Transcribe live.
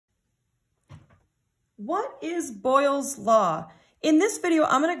What is Boyle's Law? In this video,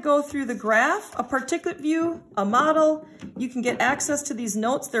 I'm going to go through the graph, a particulate view, a model. You can get access to these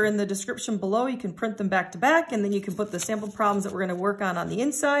notes. They're in the description below. You can print them back to back, and then you can put the sample problems that we're going to work on the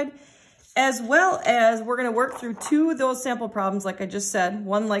inside, as well as we're going to work through two of those sample problems, like I just said,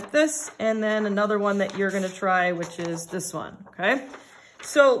 one like this, and then another one that you're going to try, which is this one, okay?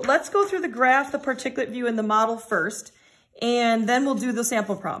 So let's go through the graph, the particulate view, and the model first, and then we'll do the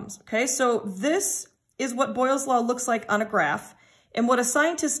sample problems, okay? So this is what Boyle's Law looks like on a graph. And what a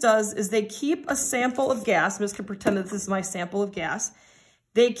scientist does is they keep a sample of gas. I'm just going to pretend that this is my sample of gas.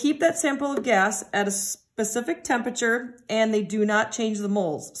 They keep that sample of gas at a specific temperature, and they do not change the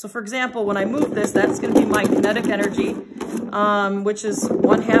moles. So for example, when I move this, that's going to be my kinetic energy, which is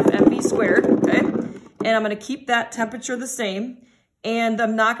 1/2 mv squared, okay? And I'm going to keep that temperature the same, and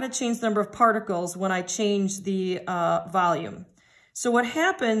I'm not going to change the number of particles when I change the volume. So what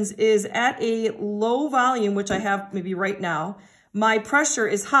happens is at a low volume, which I have maybe right now, my pressure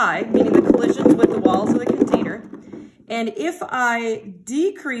is high, meaning the collisions with the walls of the container. And if I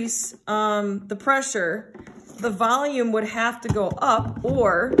decrease the pressure, the volume would have to go up,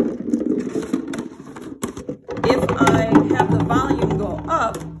 or if I have the volume go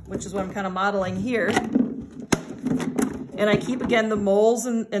up, which is what I'm kind of modeling here, and I keep, again, the moles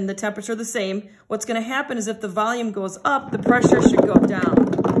and the temperature the same, what's going to happen is if the volume goes up, the pressure should go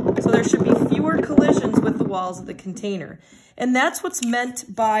down. So there should be fewer collisions with the walls of the container. And that's what's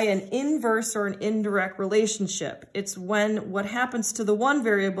meant by an inverse or an indirect relationship. It's when what happens to the one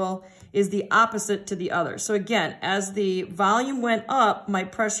variable is the opposite to the other. So again, as the volume went up, my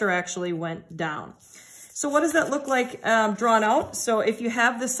pressure actually went down. So what does that look like drawn out? So if you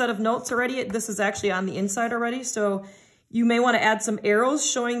have this set of notes already, this is actually on the inside already. So you may want to add some arrows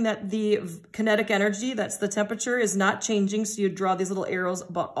showing that the kinetic energy, that's the temperature, is not changing. So you draw these little arrows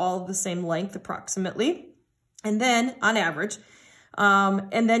about all the same length approximately. And then on average,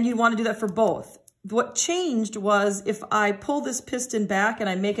 and then you want to do that for both. What changed was if I pull this piston back and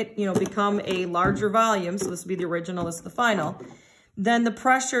I make it, become a larger volume, so this would be the original, this is the final, then the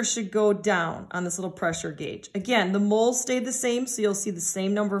pressure should go down on this little pressure gauge. Again, the moles stayed the same, so you'll see the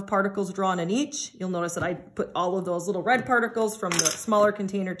same number of particles drawn in each. You'll notice that I put all of those little red particles from the smaller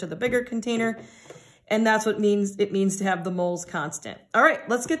container to the bigger container. And that's what it means to have the moles constant. All right,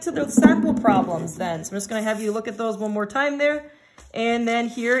 let's get to the sample problems then. So I'm just gonna have you look at those one more time there. And then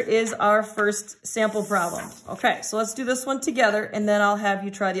here is our first sample problem. Okay, so let's do this one together, and then I'll have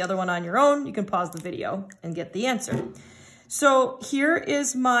you try the other one on your own. You can pause the video and get the answer. So here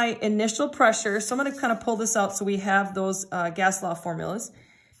is my initial pressure. So I'm gonna kind of pull this out so we have those gas law formulas.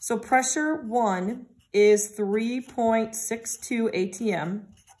 So pressure 1 is 3.62 atm.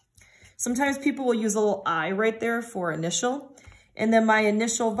 Sometimes people will use a little I right there for initial. And then my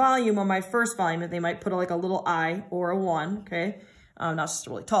initial volume, or my first volume, they might put like a little I or a 1, okay? Not just a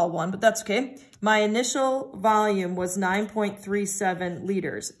really tall one, but that's okay. My initial volume was 9.37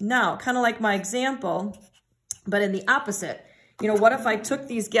 liters. Now, kind of like my example, but in the opposite, what if I took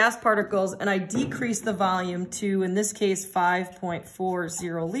these gas particles and I decreased the volume to, in this case,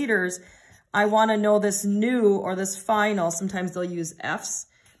 5.40 liters? I want to know this new or this final, sometimes they'll use Fs,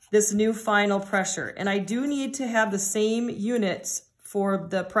 this new final pressure. And I do need to have the same units for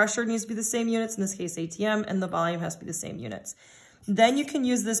the pressure needs to be the same units, in this case ATM, and the volume has to be the same units. Then you can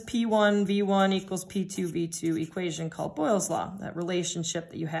use this P1 V1 equals P2 V2 equation called Boyle's Law, that relationship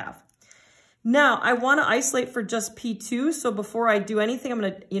that you have. Now, I want to isolate for just P2, so before I do anything, I'm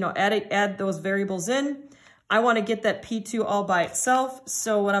going to add those variables in. I want to get that P2 all by itself,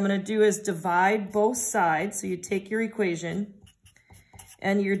 so what I'm going to do is divide both sides. So you take your equation,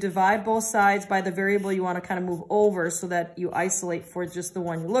 and you divide both sides by the variable you want to kind of move over so that you isolate for just the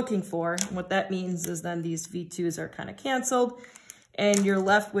one you're looking for. And what that means is then these V2s are kind of canceled, and you're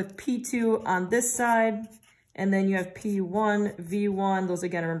left with P2 on this side, and then you have P1, V1, those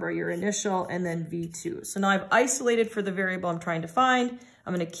again, remember your initial, and then V2. So now I've isolated for the variable I'm trying to find.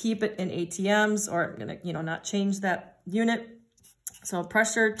 I'm going to keep it in ATMs, or I'm going to, not change that unit. So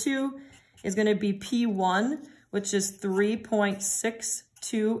pressure 2 is going to be P1, which is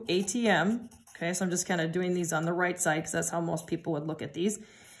 3.62 ATM. Okay, so I'm just kind of doing these on the right side because that's how most people would look at these.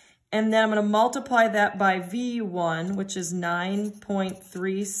 And then I'm going to multiply that by V1, which is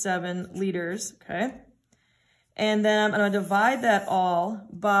 9.37 liters, okay? And then I'm going to divide that all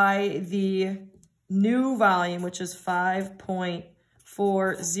by the new volume, which is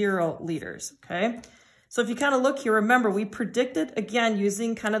 5.40 liters, okay? So if you kind of look here, remember, we predicted, again,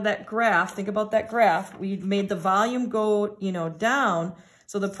 using kind of that graph, think about that graph, we made the volume go, down,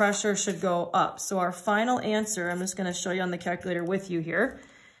 so the pressure should go up. So our final answer, I'm just going to show you on the calculator with you here.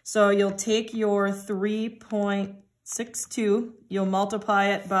 So you'll take your 3.62, you'll multiply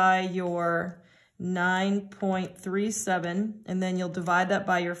it by your 9.37, and then you'll divide that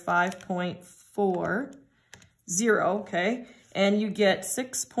by your 5.40, okay? And you get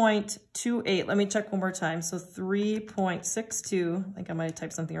 6.28. Let me check one more time. So 3.62, I think I might have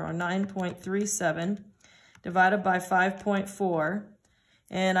typed something wrong, 9.37 divided by 5.4,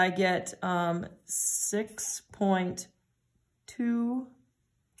 and I get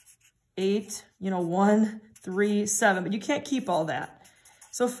 6.28, 137, but you can't keep all that.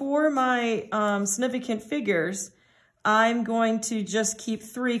 So for my significant figures, I'm going to just keep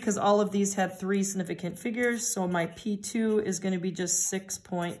 3 because all of these had 3 significant figures. So my P2 is going to be just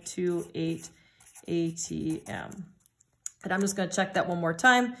 6.28 ATM. And I'm just going to check that one more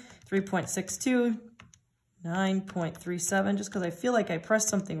time. 3.62, 9.37, just because I feel like I pressed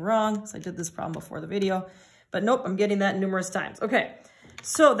something wrong. So I did this problem before the video. But nope, I'm getting that numerous times. Okay,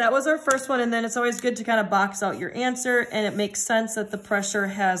 so that was our first one. And then it's always good to kind of box out your answer. And it makes sense that the pressure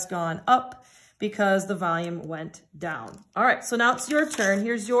has gone up because the volume went down. All right, so now it's your turn.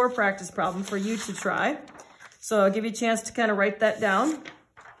 Here's your practice problem for you to try. So I'll give you a chance to kind of write that down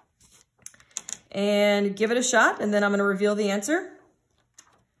and give it a shot, and then I'm gonna reveal the answer.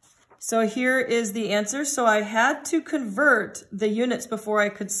 So here is the answer. So I had to convert the units before I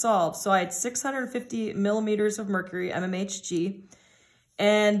could solve. So I had 650 millimeters of mercury, mmHg,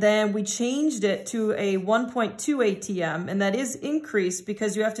 and then we changed it to a 1.2 ATM, and that is increased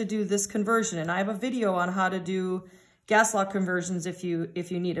because you have to do this conversion. And I have a video on how to do gas law conversions if you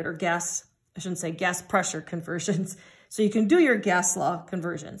need it, or gas pressure conversions. So you can do your gas law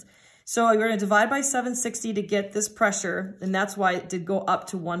conversions. So we're going to divide by 760 to get this pressure, and that's why it did go up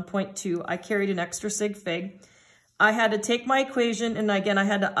to 1.2. I carried an extra sig fig. I had to take my equation, and again, I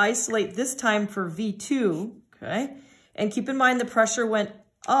had to isolate this time for V2, okay? And keep in mind the pressure went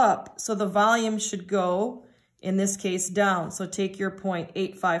up, so the volume should go, in this case, down. So take your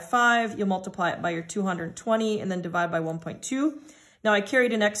 0.855, you'll multiply it by your 220, and then divide by 1.2. Now I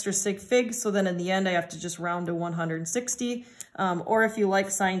carried an extra sig fig, so then in the end I have to just round to 160. Or if you like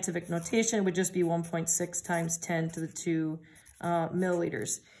scientific notation, it would just be 1.6 times 10 to the 2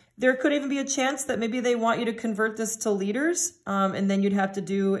 milliliters. There could even be a chance that maybe they want you to convert this to liters, and then you'd have to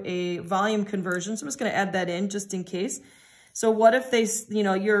do a volume conversion. So I'm just going to add that in just in case. So what if they,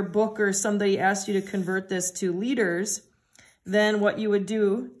 your book or somebody asked you to convert this to liters? Then what you would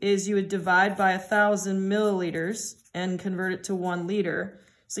do is you would divide by 1,000 milliliters and convert it to 1 liter.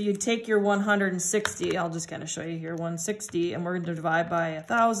 So you'd take your 160, I'll just kind of show you here, 160, and we're going to divide by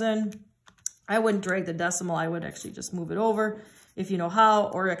 1,000. I wouldn't drag the decimal, I would actually just move it over if you know how,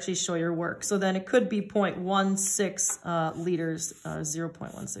 or actually show your work. So then it could be 0.16 liters,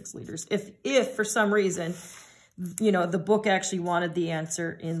 0.16 liters. If for some reason, the book actually wanted the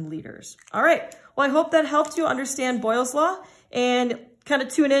answer in liters. All right, well, I hope that helped you understand Boyle's Law, and kind of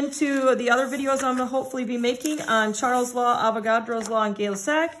tune into the other videos I'm going to hopefully be making on Charles' Law, Avogadro's Law, and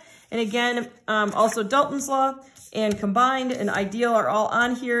Gay-Lussac. And again, also Dalton's Law and combined and ideal are all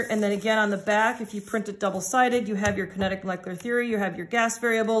on here. And then again, on the back, if you print it double-sided, you have your kinetic molecular theory, you have your gas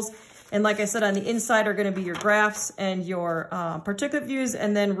variables. And like I said, on the inside are going to be your graphs and your particulate views,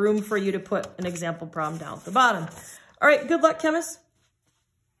 and then room for you to put an example problem down at the bottom. All right, good luck, chemists.